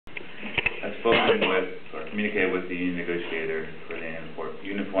spoken with or communicated with the union negotiator for the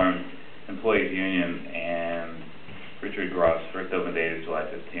Uniform Employees Union, and Richard Groff's first open date is July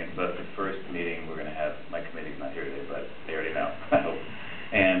 15th. So that's the first meeting we're going to have. My committee's not here today, but they already know.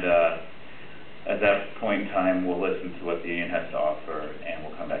 And at that point in time, we'll listen to what the union has to offer, and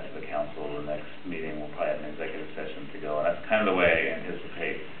we'll come back to the council. The next meeting, we'll probably have an executive session to go. And that's kind of the way I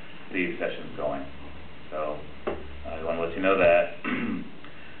anticipate these sessions going. So I want to let you know that.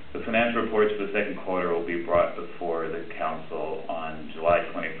 The financial reports for the second quarter will be brought before the council on July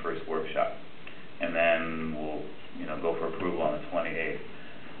 21st workshop. And then we'll go for approval on the 28th.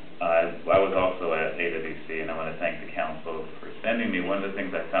 I was also at AWC, and I want to thank the council for sending me. One of the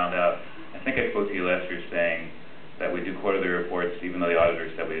things I found out, I think I spoke to you last year saying that we do quarterly reports even though the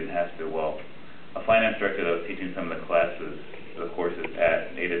auditor said we didn't have to. Well, a finance director that was teaching some of the classes, the courses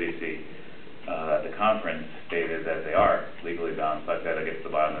at AWC, at the conference stated that they are legally bound, so I've got to get to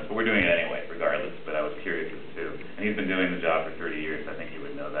the bottom of this. But we're doing it anyway, regardless, but I was curious as to, and he's been doing the job for 30 years, I think he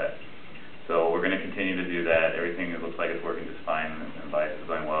would know that. So we're going to continue to do that. Everything looks like it's working just fine, and bias is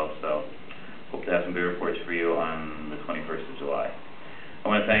going well, so hope to have some good reports for you on the 21st of July. I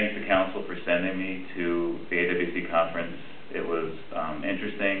want to thank the council for sending me to the AWC conference. It was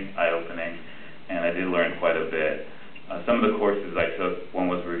interesting, eye-opening, and I did learn quite a bit. Some of the courses I took,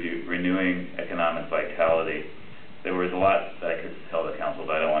 one was Renewing Economic Vitality. There was a lot that I could tell the council,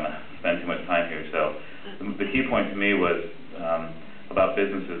 but I don't want to spend too much time here. So the key point to me was about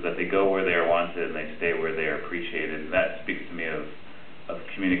businesses, that they go where they are wanted and they stay where they are appreciated. And that speaks to me of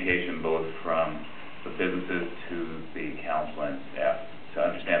communication both from the businesses to the council and staff to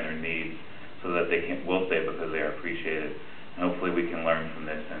understand their needs so that they will stay because they are appreciated. And hopefully we can learn from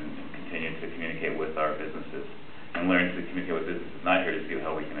this and continue to communicate with our businesses and learn to communicate with businesses not here to see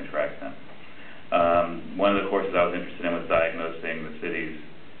how we can attract them. One of the courses I was interested in was diagnosing the city's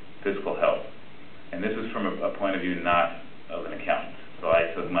fiscal health. And this was from a point of view not of an accountant. So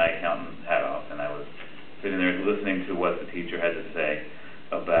I took my accountant hat off, and I was sitting there listening to what the teacher had to say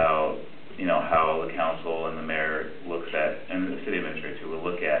about how the council and the mayor looks at, and the city administrator will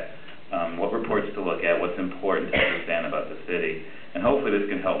look at what reports to look at, what's important to understand about the city. And hopefully this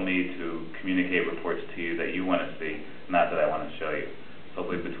can help me to communicate reports to you that you want to see, not that I want to show you. So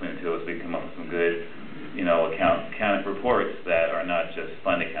hopefully between the two of us we can come up with some good, accounting reports that are not just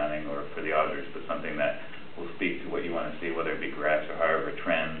fund accounting or for the auditors, but something that will speak to what you want to see, whether it be graphs or however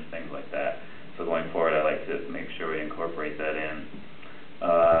trends, things like that. So going forward, I like to make sure we incorporate that in.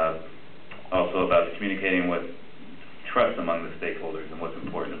 Also about communicating with trust among the stakeholders and what's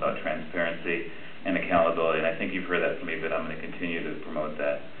important about transparency and accountability, and I think you've heard that from me, but I'm going to continue to promote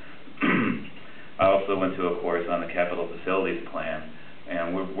that. I also went to a course on the capital facilities plan,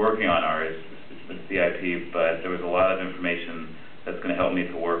 and we're working on ours, the CIP, but there was a lot of information that's going to help me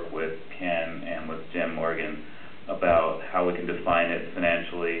to work with Ken and with Jim Morgan about how we can define it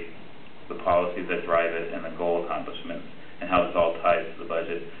financially, the policies that drive it, and the goal accomplishments, and how this all ties to the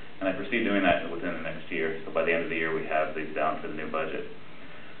budget. And I foresee doing that within the next year, so by the end of the year we have these down for the new budget.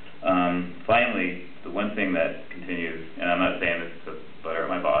 Finally, the one thing that continues, and I'm not saying this to butter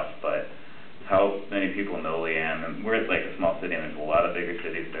my boss, but how many people know Leanne, and we're like a small city and there's a lot of bigger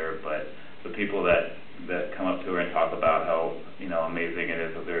cities there, but the people that come up to her and talk about how amazing it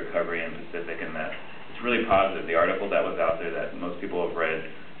is with the recovery in Pacific, and that it's really positive. The article that was out there that most people have read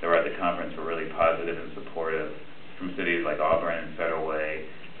that were at the conference were really positive and supportive from cities like Auburn and Federal Way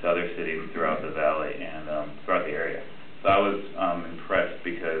to other cities throughout the valley and throughout the area. So I was impressed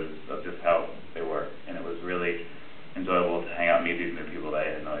because of just how they were, and it was really enjoyable to hang out and meet these new people that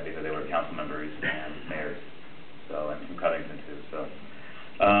I had no idea that they were council members and mayors, and from Covington too. So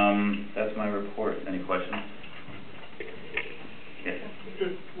that's my report. Any questions? Yes.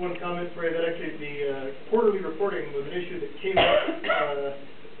 Just one comment for you, that actually the quarterly reporting was an issue that came up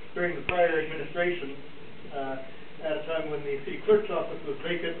during the prior administration at a time when the city clerk's office was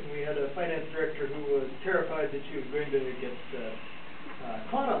vacant, and we had a finance director who was terrified that she was going to get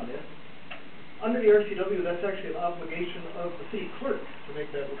caught on this. Under the RCW, that's actually an obligation of the city clerk to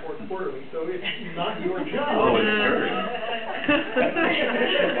make that report quarterly, so it's not your job. Oh, it's hers.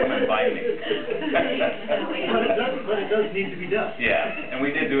 Invite me. But it does need to be done. Yeah, and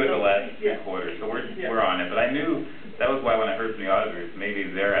we did do it the last quarter, so we're on it. But I knew that was why when I heard from the auditors, maybe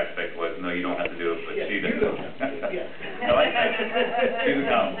their aspect was, no, you don't have to do it, but she does. I like that. She's a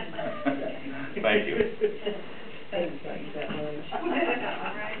council. Thank you. Thanks that much.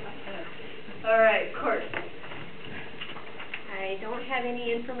 All right, court. I don't have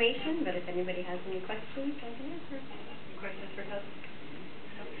any information, but if anybody has any questions, I can answer. Any questions for Kelly?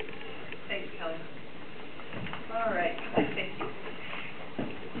 Thanks, Kelly. All right, thank you.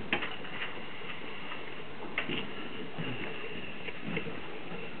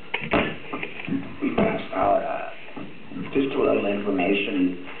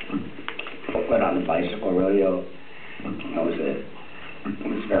 Council Rodeo. It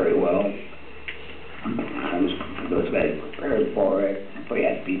was very well. It was very boring. We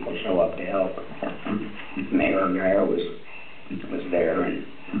had people show up to help. Mayor Guyer was there, and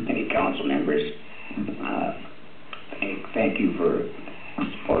any council members. Thank you for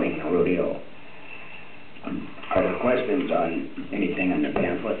supporting the rodeo. Are there questions on anything in the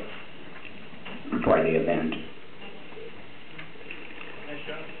pamphlet for the event?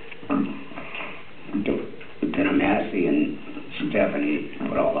 Lieutenant Massey and Stephanie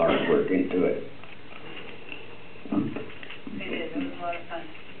put all the hard work into it. They did, it was a lot of fun.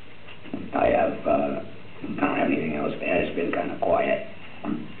 I don't have anything else to add. It's been kind of quiet.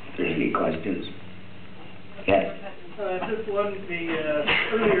 If there's any questions. Yes? Just one, the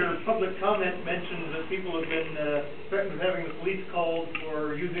earlier public comment mentioned that people have been threatened with having the police called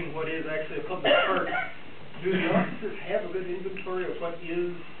for using what is actually a public park. Do the officers have a good inventory of what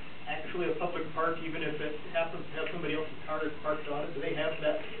is actually a public park, even if it happens to have somebody else's car parked on it? Do they have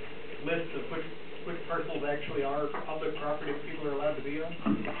that list of which parcels actually are public property that people are allowed to be on?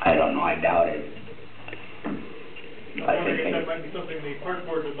 I don't know. I doubt it. I wonder if that might be something the park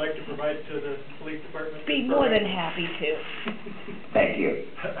board would like to provide to the police department. Be more than happy to. Thank you.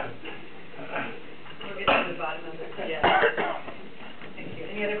 We'll get to the bottom of it, yeah. Thank you.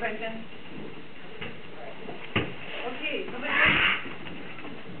 Any other questions? Okay, somebody.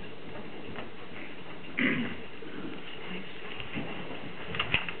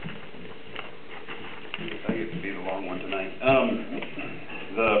 I get to be the long one tonight.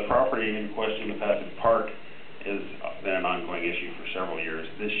 The property in question, the Passage Park, has been an ongoing issue for several years.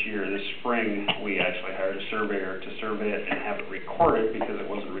 This spring, we actually hired a surveyor to survey it and have it recorded because it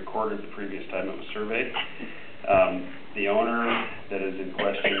wasn't recorded the previous time it was surveyed. The owner that is in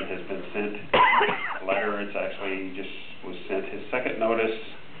question has been sent a letter. It's actually just was sent his second notice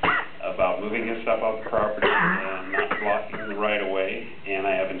about moving his stuff off the property and not blocking the right-of-way. And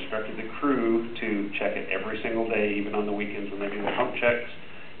I have instructed the crew to check it every single day, even on the weekends when they do the hump checks,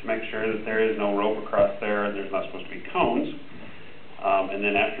 to make sure that there is no rope across there and there's not supposed to be cones. And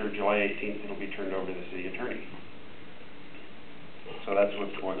then after July 18th, it'll be turned over to the city attorney. So that's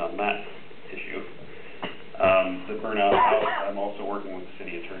what's going on that issue. The burnout house, I'm also working with the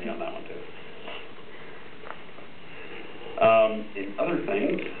city attorney on that one too. In other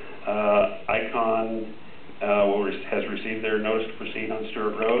things, Icon has received their notice to proceed on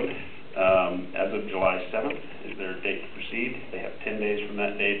Stewart Road. As of July 7th is their date to proceed. They have 10 days from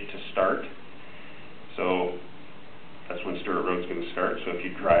that date to start. So that's when Stewart Road's going to start. So if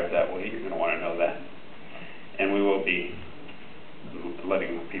you drive that way, you're going to want to know that. And we will be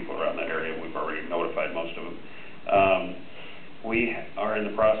letting people around that area. We've already notified most of them. We are in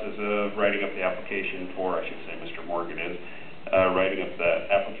the process of writing up the application for, I should say Mr. Morgan is, writing up the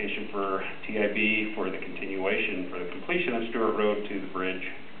application for TIB for the continuation, for the completion of Stewart Road to the bridge.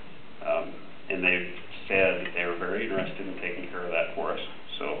 And they've said that they are very interested in taking care of that for us.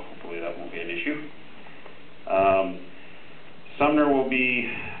 So hopefully that won't be an issue. Sumner will be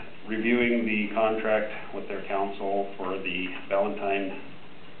reviewing the contract with their council for the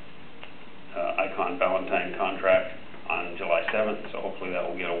Icon Valentine contract on July 7th, so hopefully that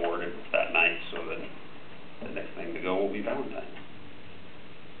will get awarded that night, so that the next thing to go will be Valentine.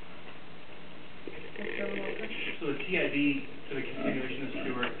 So the TIB for the continuation of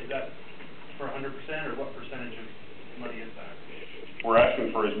Stewart, is that for 100% or what percentage of money is that? We're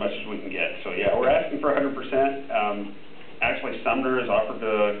asking for as much as we can get, so yeah, we're asking for 100%. Actually, Sumner has offered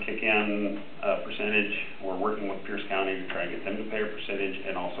to kick in a percentage. We're working with Pierce County to try and get them to pay a percentage,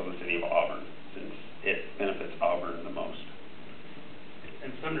 and also the city of Auburn, since it benefits Auburn the most.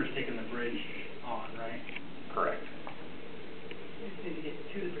 And Sumner's taking the bridge on, right? Correct. We just need to get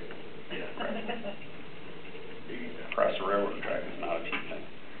to the bridge. Yeah. Across the railroad track is not a cheap thing.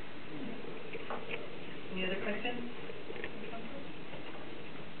 Any other questions?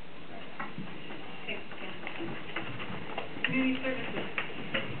 Okay, community services.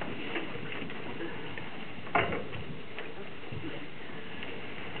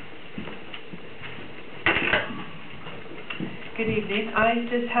 Good evening. I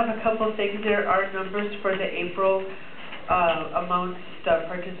just have a couple of things. There are numbers for the April amounts,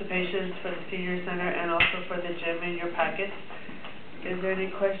 participations for the senior center and also for the gym in your packets. Is there any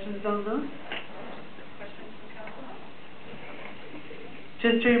questions on those? Questions from council?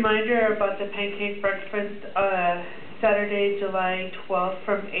 Just a reminder about the pancake breakfast, Saturday, July 12th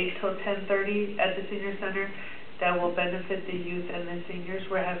from 8 till 10:30 at the senior center. That will benefit the youth and the seniors.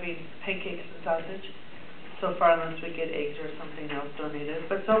 We're having pancakes and sausage. So far, unless we get eggs or something else donated.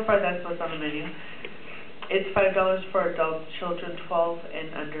 But so far, that's what's on the menu. It's $5 for adults, children 12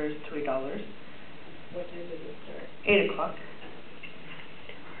 and under is $3. What time does it start? 8 o'clock.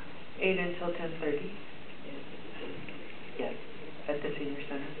 8 until 10:30. Yes, at the senior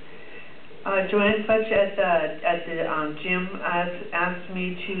center. Joanne Fletch at the gym asked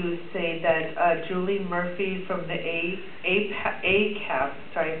me to say that Julie Murphy from the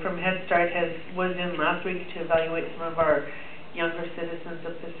from Head Start was in last week to evaluate some of our younger citizens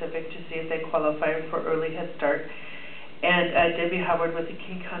of Pacific to see if they qualify for early Head Start. And Debbie Howard with the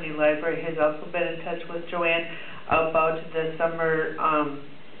King County Library has also been in touch with Joanne about the summer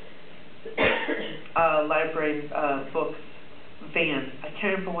library books van. I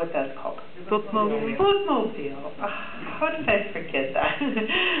can't remember what that's called. Bookmobile. Bookmobile. How did I forget that?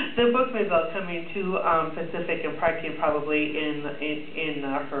 The bookmobile coming to Pacific and parking probably in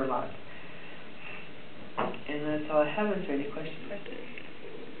her lot. And that's all I have. Is there any questions?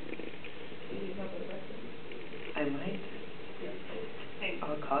 I might.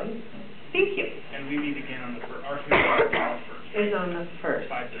 I'll call you. Thank you. And we meet again on the our committee on the first. Is on the 1st.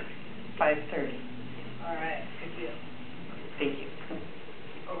 5:30. 5:30. All right, good deal. Thank you.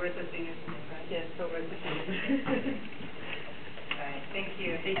 Over at the senior center, right? Yes, over at the senior. All right, thank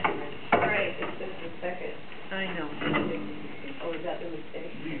you. Thank you, Rich. All right, this is the second. I know. Oh, is that the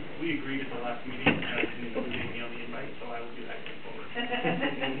mistake? We agreed at the last meeting, and I didn't include me on the invite, so I will do that going forward.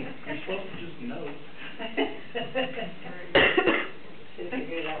 You're supposed to just know. Should have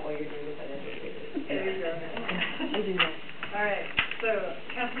figured it out while you're doing it, but I didn't. There you go. We do that. All right, so,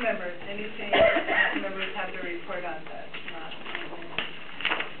 council members, anything council members have to report on that?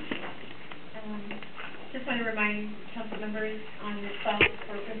 Just want to remind council members on the 12th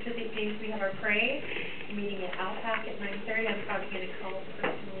for Pacific Days, we have our parade meeting at Alpac at 9:30. I'm probably going to call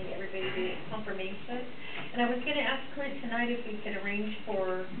personally everybody to get confirmation. And I was going to ask Clint tonight if we could arrange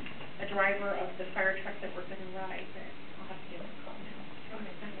for a driver of the fire truck that we're going to ride, but I'll have to give him a call now.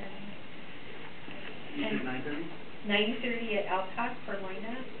 You said 9:30? 9:30 at Alpac for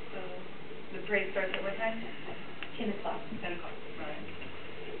lineup, so The parade starts at what time? 10 o'clock. 10 o'clock, all right.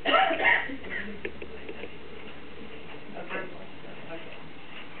 Okay. Okay.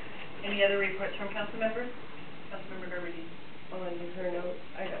 Any other reports from council members? Councilmember Garber. On her note,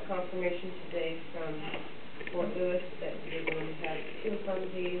 I got confirmation today from Fort Lewis that we're going to have 2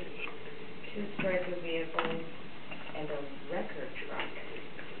 Humvees, 2 striker vehicles, and a wrecker truck.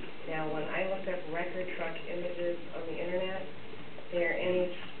 Now, when I looked up wrecker truck images on the internet,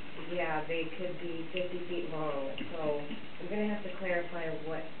 they could be 50 feet long, so I'm going to have to clarify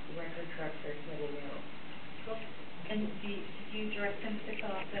what wrecker trucks are sending out. Cool. And did you direct them to fill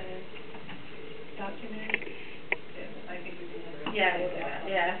out the document? I think we can have it. Yeah, we'll do that.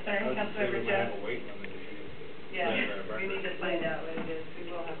 Yeah, sorry, Councilmember Joe. Yeah, we need to find out what it is. We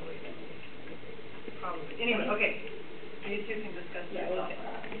will have a wait limit. Probably. Anyway, okay. You two can discuss this Yeah, off.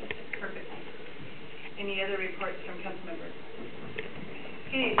 Perfect. Any other reports from council members?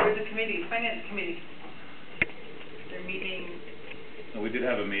 Okay, there's a committee, finance committee. They're meeting. We did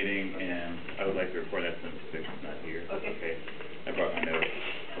have a meeting, and I would like to report that since Vic's not here. Okay. I brought my notes.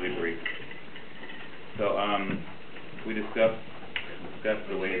 I'll be brief. So, we discussed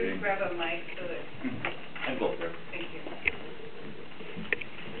the way Would you they... grab a mic so that... I'll go for it. Thank you.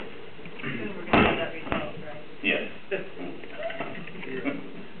 Soon we're gonna have that resolved, right? Yes. I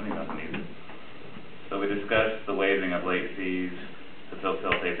think nothing needed. So we discussed the waiving of late fees to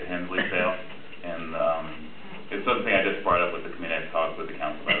facilitate the Hensley sale, and it's something I just brought up with the committee. I talked with the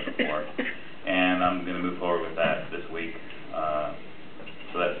council about it before, and I'm going to move forward with that this week,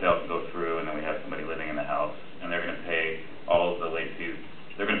 so that sale can go through, and then we have somebody living in the house, and they're going to pay all of the late fees.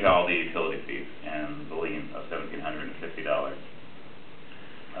 They're going to pay all the utility fees and the lien of $1,750.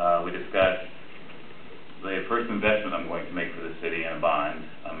 We discussed the first investment I'm going to make for the city in a bond,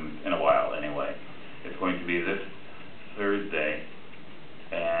 in a while anyway. It's going to be this Thursday,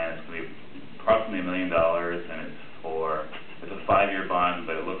 and it's going to be approximately $1 million, and it's a 5-year bond,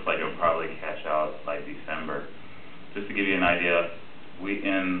 but it looks like it'll probably cash out by December. Just to give you an idea,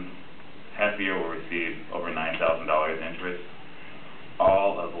 in half a year we'll receive over $9,000 interest.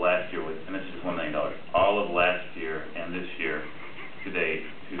 All of last year and this is $1 million. All of last year and this year to date,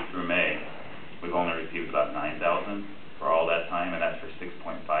 through May, we've only received about $9,000 for all that time, and that's for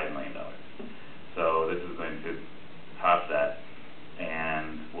 $6.5 million. So this is going to top that,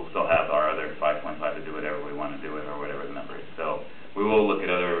 and we'll still have our other 5.5 to do whatever we want to do with, or whatever the number is. So we will look at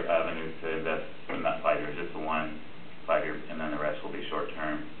other avenues to invest in that 5 years, just the 1 5-year, and then the rest will be short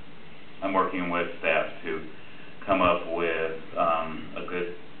term. I'm working with staff to come up with a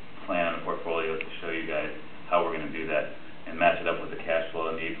good plan on the portfolio to show you guys how we're going to do that and match it up with the cash flow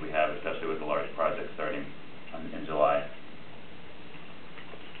needs we have, especially with the large project starting in July.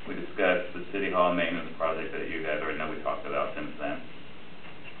 We discussed the City Hall maintenance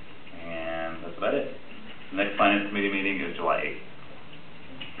next finance committee meeting is July 8th.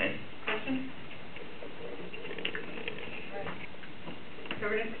 Okay? Questions?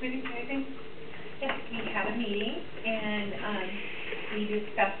 Governance committee, anything? Yes, we had a meeting, and, we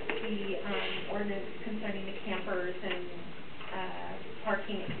discussed the, ordinance concerning the campers and,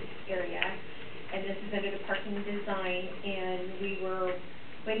 parking area. And this is under the parking design, and we were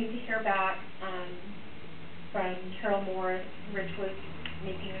waiting to hear back, from Carol Morris. Rich was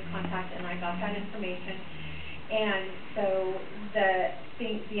making a contact, and I got that information. And so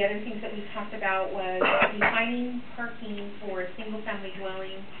the other things that we talked about was defining parking for single-family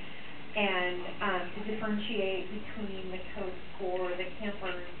dwelling and to differentiate between the codes for the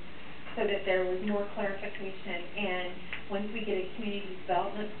campers so that there was more clarification. And once we get a community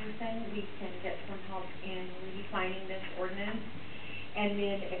development person, we can get some help in redefining this ordinance. And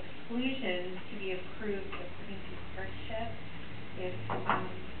then exclusions to be approved according to hardship,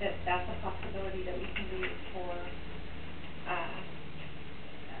 if that's a possibility that we can do for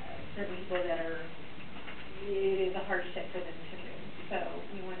certain people that it is a hardship for them to move. So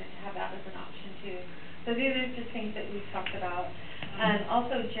we wanted to have that as an option too. So these are just things that we've talked about.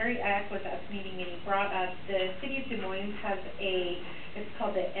 Also, Jerry Eck was at this meeting, and he brought up the city of Des Moines has it's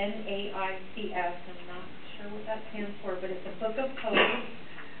called the NAICS. I'm not sure what that stands for, but it's a book of codes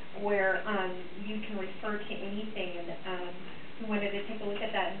where you can refer to anything. And we wanted to take a look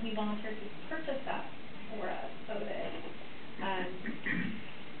at that, and he volunteered to purchase that for us so that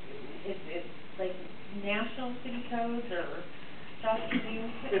it's like national city codes, or Josh, can you?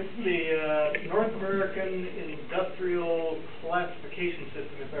 It's the North American Industrial Classification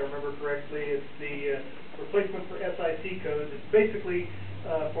System, if I remember correctly. It's the replacement for SIC codes. It's basically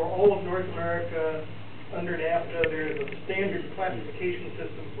for all of North America under NAFTA. There is a standard classification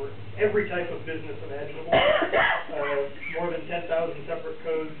system for every type of business imaginable. More than 10,000 separate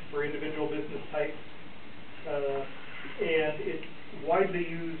codes for individual business types. And it's widely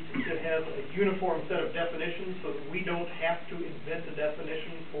used to have a uniform set of definitions so that we don't have to invent a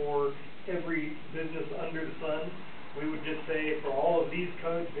definition for every business under the sun. We would just say, for all of these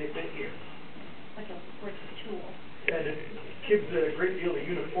codes, they fit here. Like a tool. And it gives a great deal of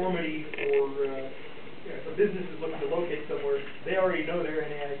uniformity for, if a business is looking to locate somewhere, they already know their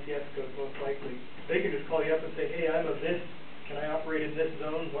NAICS code most likely. They can just call you up and say, hey, I'm of this, can I operate in this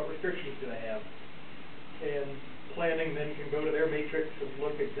zone, what restrictions do I have? And planning then can go to their matrix and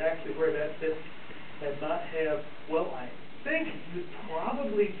look exactly where that fits and not have, well, I think you'd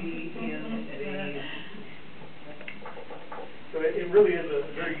probably be in a, so it really is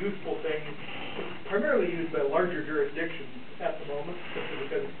a very useful thing. It's primarily used by larger jurisdictions at the moment, simply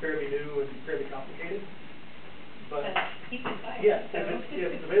because it's fairly new and fairly complicated. But, yes, if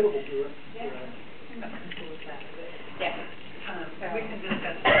it's available to us. Yeah. Yeah. We can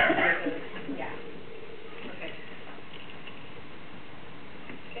discuss that. Yeah. Okay.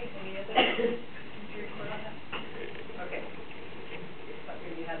 Okay, any other questions to report on that? Okay. Thought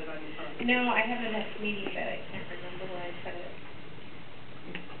maybe you had it on your phone. No, I have a next meeting, but I can't remember where I put it.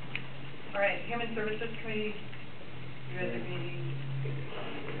 All right, Human Services Committee, you guys are meeting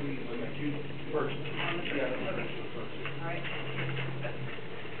First. on the Yeah, first. Okay. first. All right.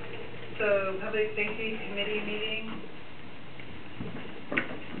 So, Public Safety Committee meeting. Do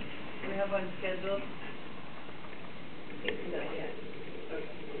we have one scheduled? It's not yet. Okay.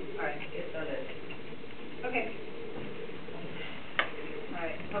 All right. It's on it. Okay. All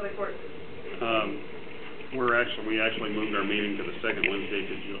right, Public Works. We actually moved our meeting to the second Wednesday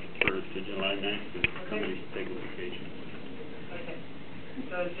to July 9th, because somebody's taking vacation. Okay.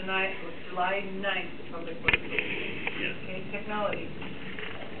 So July 9th, Public Works. Yes. Okay, Technology.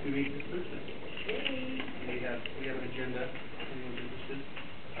 We meet this Thursday. We have an agenda, if anyone's interested.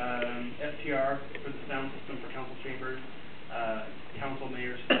 FTR for the sound system for council chambers, council,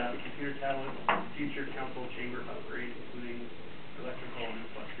 mayor, staff, computer tablets, future council chamber upgrades, including electrical and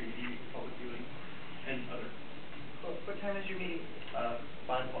electric public viewing, and other. Cool. What time is your meeting?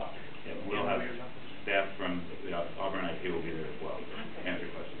 5 o'clock. Yeah, we'll have staff from the Auburn IT will be there as well, to answer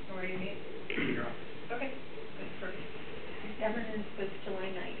your questions. Where do you meet? In your office. Okay, that's perfect. Governance was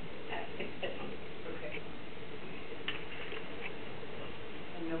July 9th at 6:50. Okay.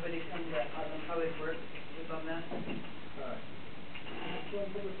 And nobody from the Public Works is on that? Yeah.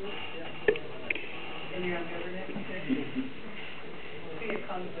 And you're on government? Be a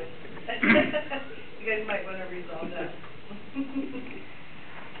conflict. You guys might want to resolve that.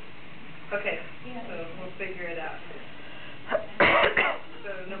 Okay, so we'll figure it out. So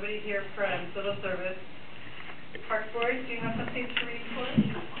nobody here from Civil Service. Park Board, do you have something to report?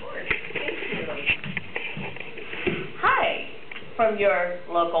 Of course, thank you. Hi, from your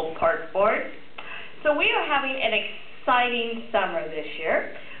local park board. So we are having an exciting summer this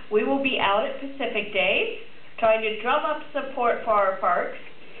year. We will be out at Pacific Days, trying to drum up support for our parks.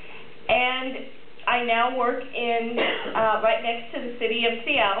 And I now work in, right next to the city of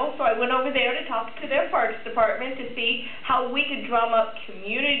Seattle, so I went over there to talk to their parks department to see how we could drum up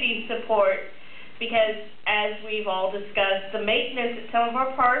community support, because as we've all discussed, the maintenance at some of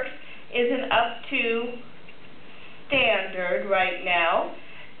our parks isn't up to standard right now.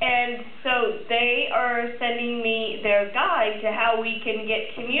 And so they are sending me their guide to how we can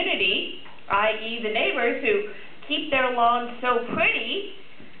get community, i.e. the neighbors who keep their lawns so pretty,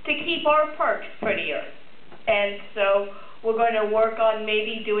 to keep our parks prettier. And so we're going to work on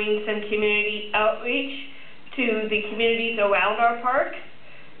maybe doing some community outreach to the communities around our parks,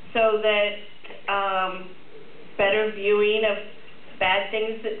 so that better viewing of bad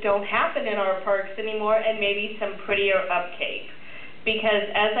things that don't happen in our parks anymore, and maybe some prettier upkeep. Because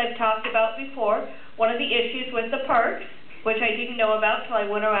as I've talked about before, one of the issues with the parks, which I didn't know about till I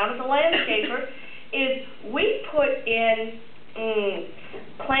went around as a landscaper, is we put in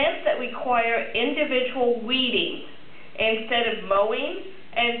plants that require individual weeding instead of mowing.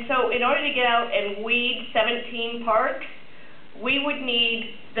 And so in order to get out and weed 17 parks, we would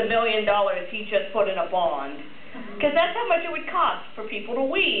need the $1 million he just put in a bond. Because that's how much it would cost for people to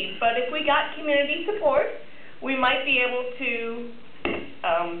weed. But if we got community support, we might be able to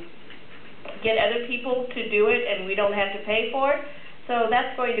get other people to do it, and we don't have to pay for it. So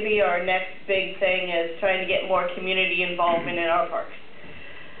that's going to be our next big thing, is trying to get more community involvement in our parks.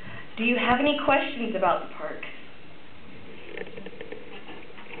 Do you have any questions about the parks?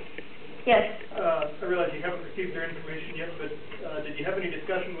 Yes? I realize you haven't received their information yet, but did you have any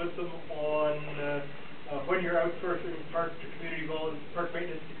discussion with them on when you're outsourcing park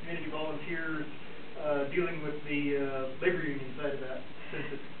maintenance to community volunteers, dealing with the labor union side of that, since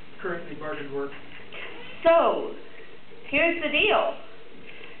it's currently bargain work? So, here's the deal.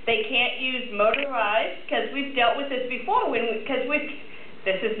 They can't use motorized, because we've dealt with this before,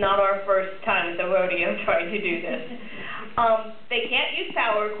 this is not our first time at the rodeo trying to do this. They can't use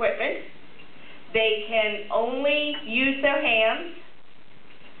power equipment. They can only use their hands.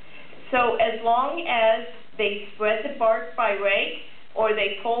 So as long as they spread the bark by rake, or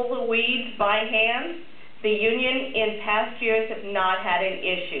they pull the weeds by hand, the union in past years have not had an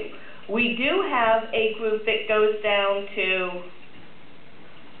issue. We do have a group that goes down to,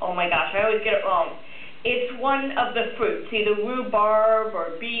 oh my gosh, I always get it wrong. It's one of the fruits, either rhubarb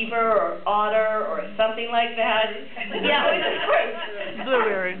or beaver or otter or something like that. Yeah, it's a fruit.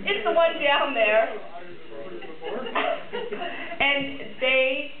 Blueberry. It's the one down there. And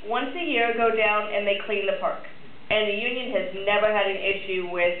they, once a year, go down and they clean the park. And the union has never had an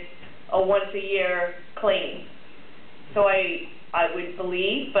issue with a once-a-year cleaning. So I would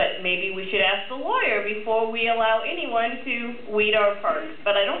believe, but maybe we should ask the lawyer before we allow anyone to weed our parks.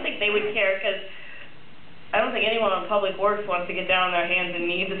 But I don't think they would care, because I don't think anyone on Public Works wants to get down on their hands and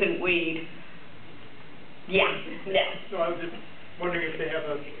knees and weed. Yeah, no. No, I was just wondering if they have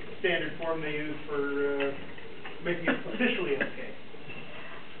a standard form they use for making it officially okay.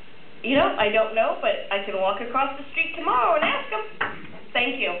 You know, I don't know, but I can walk across the street tomorrow and ask them.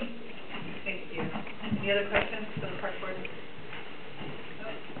 Thank you. Thank you. Any other questions for the park board?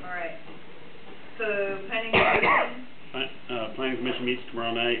 Oh, all right. So, planning commission? Planning commission meets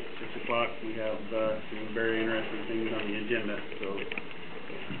tomorrow night, 6 o'clock. We have some very interesting things on the agenda, so.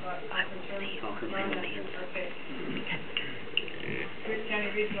 Conference room, yeah. Okay. Pierce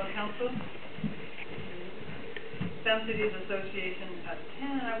County Regional Council? Sound Cities Association of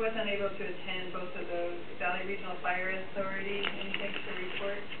 10. I wasn't able to attend both of those. Valley Regional Fire Authority, anything to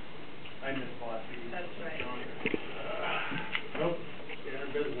report? I missed the last meeting. That's right. Nope,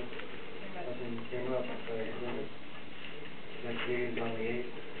 standard business. Nothing came up, so next meeting's on the 8th.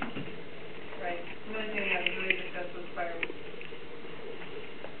 Right. The only thing I haven't really discussed was fireworks.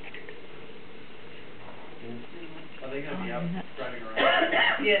 Are they going to be out driving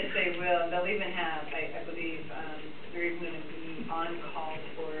around? Yes, they will. They'll even have, I believe, they're even going to be on call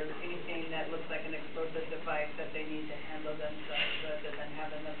for anything that looks like an explosive device that they need to handle themselves rather than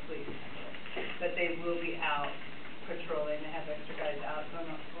having the police handle it. But they will be out patrolling. They have extra guys out going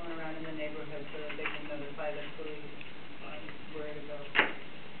around in the neighborhood so that they can notify the police where to go.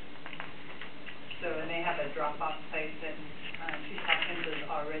 So, and they have a drop-off place, and Chief Hopkins is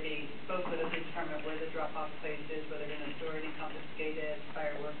already spoke with us to determine where the drop-off place is, where they're going to store any confiscated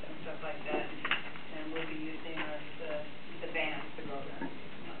fireworks and stuff like that. And we'll be using the vans to go around.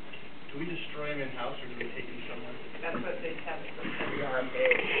 Do we destroy them in-house, or do we take them somewhere? That's what they have it for. We are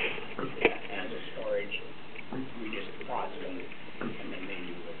as a storage. We just process them, and then they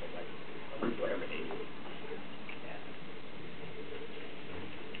use it like whatever they do.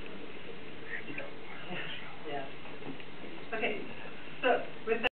 Okay,